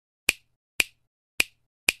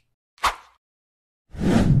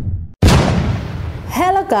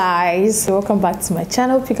Guys, welcome back to my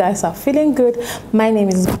channel. Hope you guys are feeling good. My name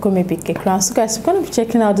is Crown. So guys, we're going to be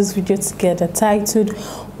checking out this video together titled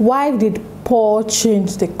 "Why Did Paul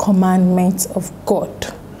Change the Commandments of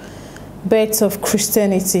God? Birth of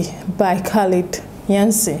Christianity" by Khalid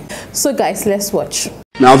Yasin. So guys, let's watch.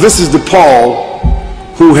 Now this is the Paul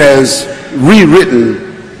who has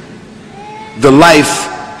rewritten the life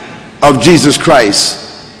of Jesus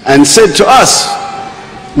Christ and said to us,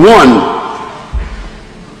 one,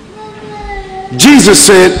 Jesus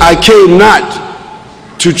said, "I came not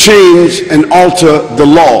to change and alter the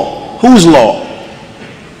law." Whose law?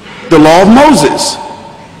 The law of Moses.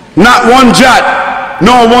 "Not one jot,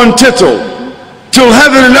 nor one tittle, till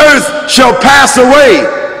heaven and earth shall pass away.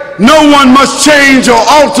 No one must change or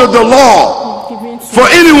alter the law. For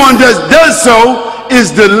anyone that does so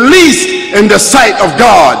is the least in the sight of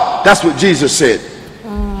God." That's what Jesus said.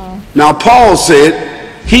 Now Paul said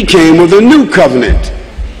he came with a new covenant.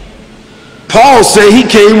 Paul said he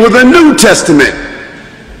came with a New Testament.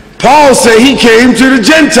 Paul said he came to the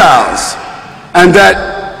Gentiles and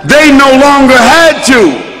that they no longer had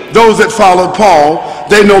to, those that followed Paul,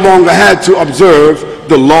 they no longer had to observe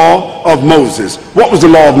the law of Moses. What was the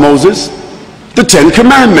law of Moses? The 10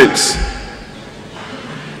 Commandments.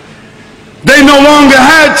 They no longer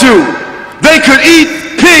had to. They could eat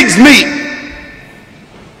pig's meat.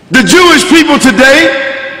 The Jewish people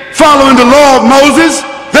today, following the law of Moses,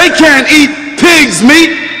 they can't eat pig's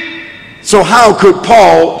meat. So how could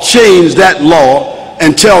Paul change that law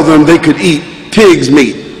and tell them they could eat pig's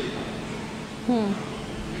meat?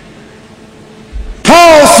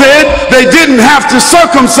 Paul said they didn't have to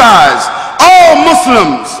circumcise. All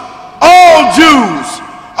Muslims, all Jews,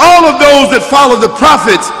 all of those that follow the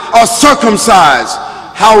prophets are circumcised.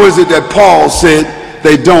 How is it that Paul said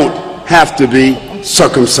they don't have to be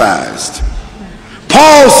circumcised?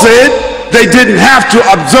 Paul said they didn't have to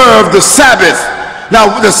observe the Sabbath.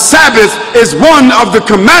 Now the Sabbath is one of the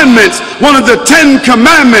commandments, one of the 10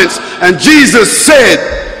 commandments. And Jesus said,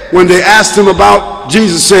 when they asked him about,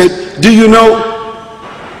 Jesus said, "Do you know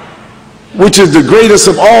which is the greatest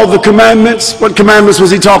of all the commandments?" What commandments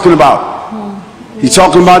was he talking about? He's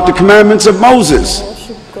talking about the commandments of Moses.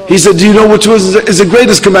 He said, "Do you know which is the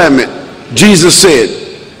greatest commandment?" Jesus said,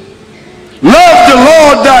 "Love the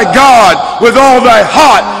Lord thy God with all thy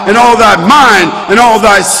heart and all thy mind and all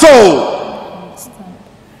thy soul."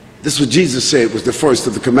 This is what Jesus said was the first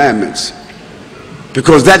of the commandments.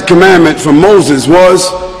 Because that commandment from Moses was,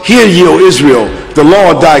 "Hear ye, O Israel, the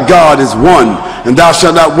Lord thy God is one, and thou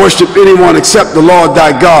shalt not worship anyone except the Lord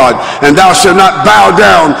thy God, and thou shalt not bow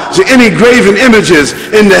down to any graven images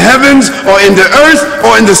in the heavens or in the earth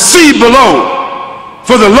or in the sea below.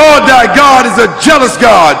 For the Lord thy God is a jealous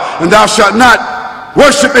God, and thou shalt not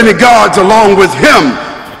worship any gods along with him."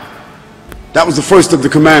 That was the first of the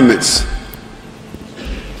commandments.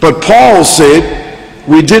 But Paul said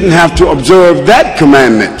we didn't have to observe that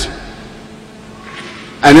commandment.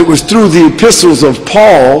 And it was through the epistles of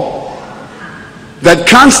Paul that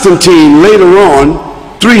Constantine later on,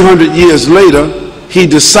 300 years later, he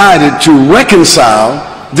decided to reconcile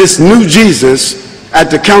this new Jesus at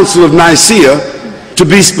the Council of Nicaea. To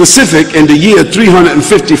be specific, in the year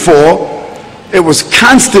 354, it was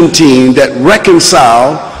Constantine that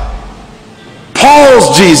reconciled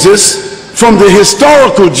Paul's Jesus from the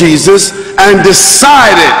historical Jesus and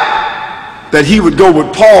decided that he would go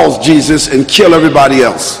with Paul's Jesus and kill everybody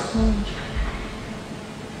else.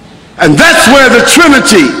 And that's where the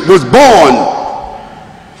Trinity was born.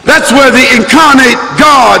 That's where the incarnate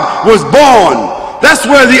God was born. That's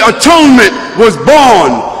where the atonement was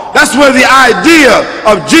born. That's where the idea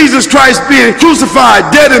of Jesus Christ being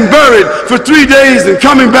crucified, dead and buried for 3 days and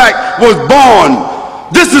coming back was born.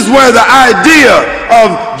 This is where the idea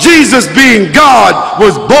of Jesus being God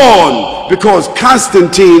was born, because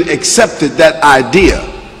Constantine accepted that idea.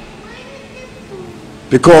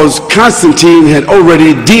 Because Constantine had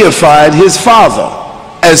already deified his father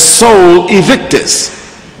as Sol Invictus.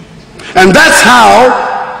 And that's how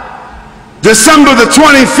December the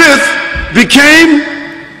 25th became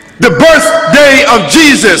the birthday of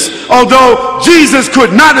Jesus, although Jesus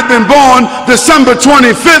could not have been born December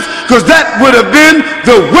 25th, because that would have been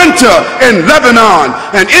the winter in Lebanon.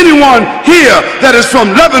 And anyone here that is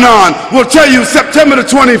from Lebanon will tell you September the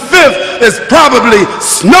 25th is probably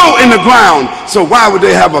snow in the ground. So why would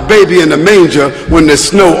they have a baby in the manger when there's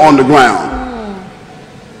snow on the ground?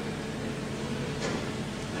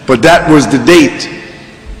 But that was the date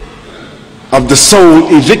of the Sol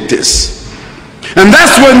Invictus. And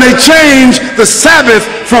that's when they changed the Sabbath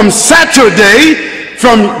from Saturday,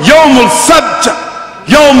 from Yom Al-Sabt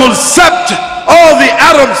all the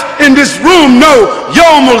Arabs in this room know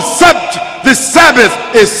Yawmul Sabt, the Sabbath,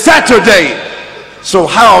 is Saturday. So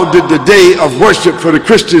how did the day of worship for the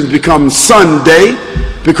Christians become Sunday?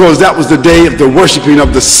 Because that was the day of the worshiping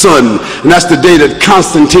of the sun, and that's the day that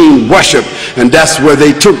Constantine worshiped, and that's where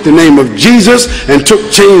they took the name of Jesus and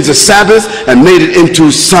changed the Sabbath and made it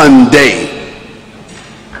into Sunday.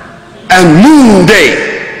 And Moon Day,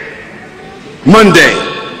 Monday,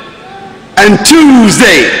 and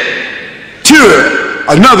Tuesday,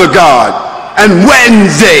 another god, and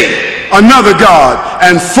Wednesday, another god,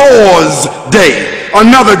 and Thor's Day,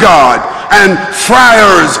 another god, and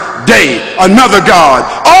Friar's Day, another god.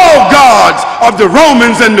 All gods of the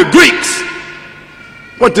Romans and the Greeks.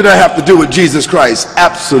 What did that have to do with Jesus Christ?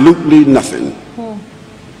 Absolutely nothing.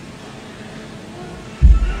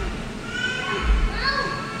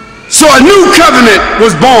 So a new covenant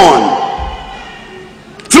was born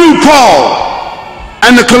through Paul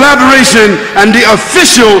and the collaboration and the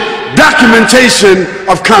official documentation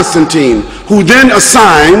of Constantine, who then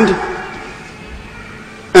assigned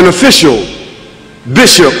an official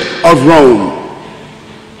bishop of Rome.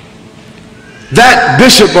 That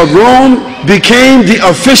bishop of Rome became the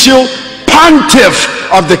official pontiff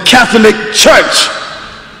of the Catholic Church.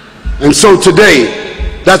 And so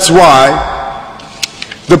today, that's why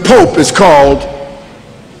the Pope is called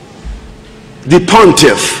the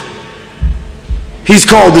pontiff. He's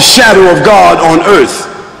called the shadow of God on earth.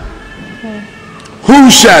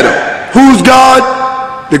 Whose shadow? Whose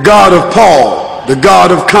God? The God of Paul, the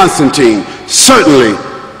God of Constantine. Certainly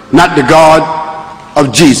not the God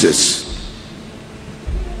of Jesus.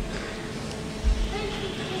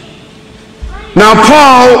 Now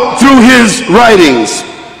Paul, through his writings,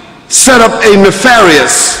 set up a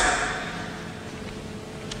nefarious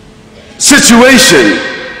situation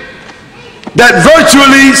that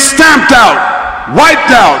virtually stamped out,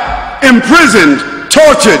 wiped out, imprisoned,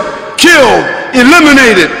 tortured, killed,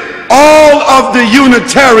 eliminated all of the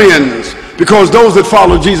Unitarians, because those that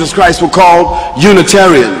follow Jesus Christ were called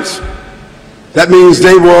Unitarians. That means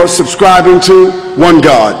they were subscribing to one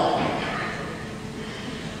God.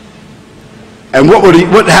 And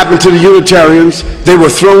what happened to the Unitarians? They were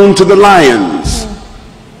thrown to the lions.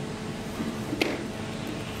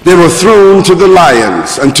 They were thrown to the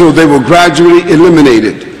lions until they were gradually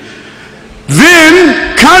eliminated.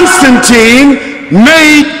 Then Constantine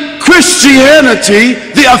made Christianity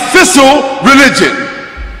the official religion.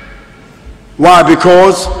 Why?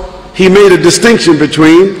 Because he made a distinction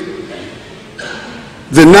between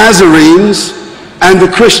the Nazarenes and the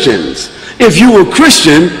Christians. If you were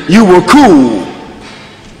Christian, you were cool.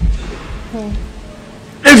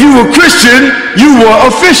 If you were Christian, you were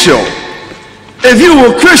official. If you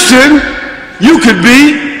were Christian, you could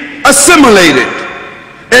be assimilated.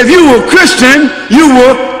 If you were Christian, you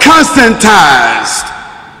were Constantized.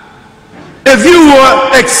 If you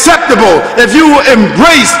were acceptable, if you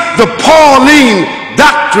embraced the Pauline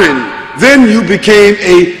doctrine, then you became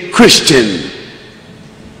a Christian.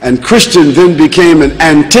 And Christian then became an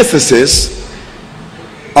antithesis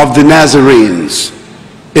of the Nazarenes.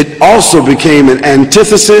 It also became an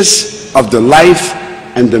antithesis of the life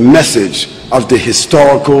and the message of the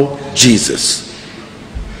historical Jesus.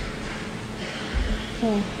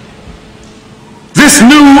 This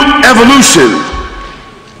new evolution,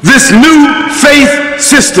 this new faith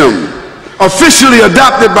system, officially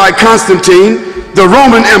adopted by Constantine, the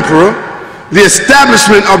Roman emperor, the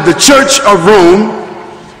establishment of the Church of Rome,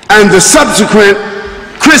 and the subsequent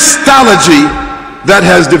Christology that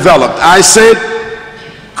has developed. I said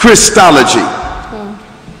Christology.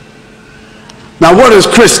 Now, what is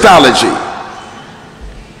Christology?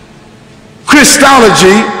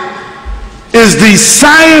 Christology is the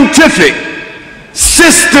scientific,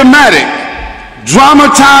 systematic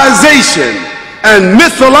dramatization and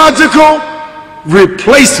mythological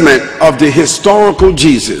replacement of the historical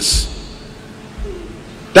Jesus.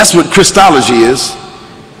 That's what Christology is.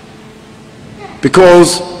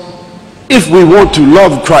 Because if we want to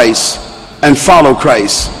love Christ and follow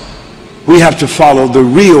Christ, we have to follow the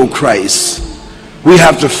real Christ. We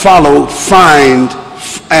have to follow, find,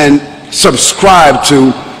 and subscribe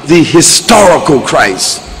to the historical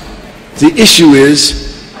Christ. The issue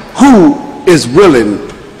is, who is willing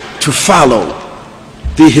to follow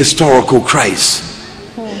the historical Christ?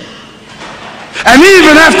 And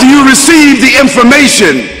even after you receive the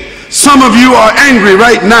information, some of you are angry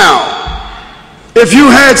right now. If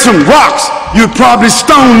you had some rocks, you'd probably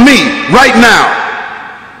stone me right now.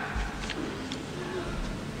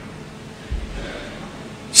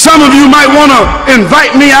 Some of you might want to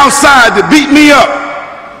invite me outside to beat me up.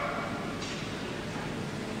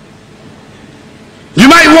 You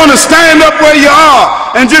might want to stand up where you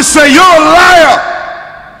are and just say, you're a liar.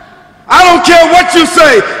 I don't care what you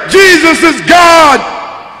say. Jesus is God.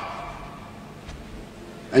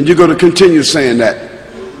 And you're going to continue saying that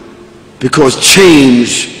because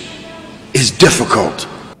change is difficult.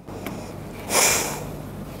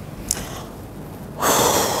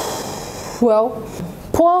 Well,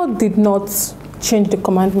 Paul did not change the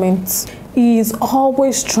commandments. He is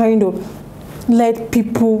always trying to let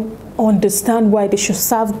people understand why they should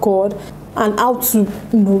serve God and how to,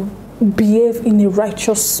 behave in a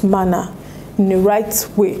righteous manner, in a right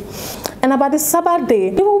way. And about the Sabbath day,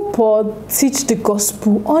 even Paul teach the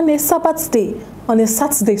gospel on a Sabbath day, on a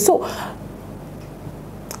Saturday. So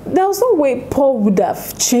there was no way Paul would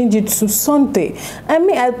have changed it to Sunday.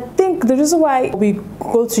 I think the reason why we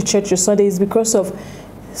go to church on Sunday is because of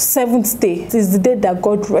seventh day. It is the day that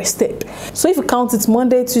God rested. So if you count it,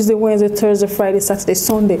 Monday, Tuesday, Wednesday, Thursday, Friday, Saturday,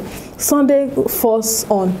 Sunday falls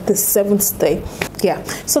on the seventh day. Yeah.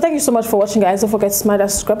 So thank you so much for watching, guys. Don't forget to smash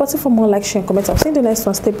that subscribe button for more, like, share, and comment. I'll see you in the next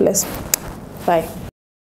one. Stay blessed. Bye.